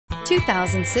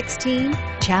2016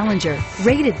 Challenger.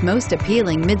 Rated most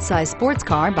appealing midsize sports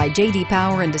car by J.D.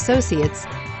 Power and Associates,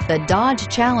 the Dodge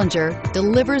Challenger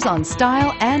delivers on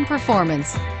style and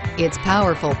performance. It's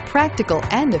powerful, practical,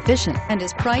 and efficient, and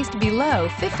is priced below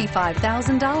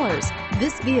 $55,000.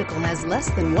 This vehicle has less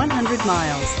than 100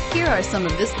 miles. Here are some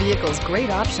of this vehicle's great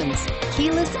options: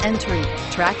 keyless entry,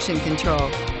 traction control,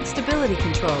 stability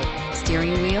control,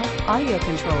 steering wheel audio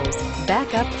controls,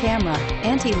 backup camera,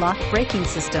 anti-lock braking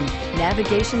system,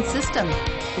 navigation system,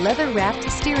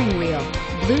 leather-wrapped steering wheel,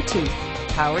 Bluetooth,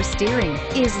 power steering.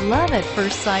 Is love at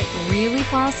first sight really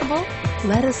possible?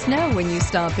 Let us know when you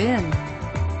stop in.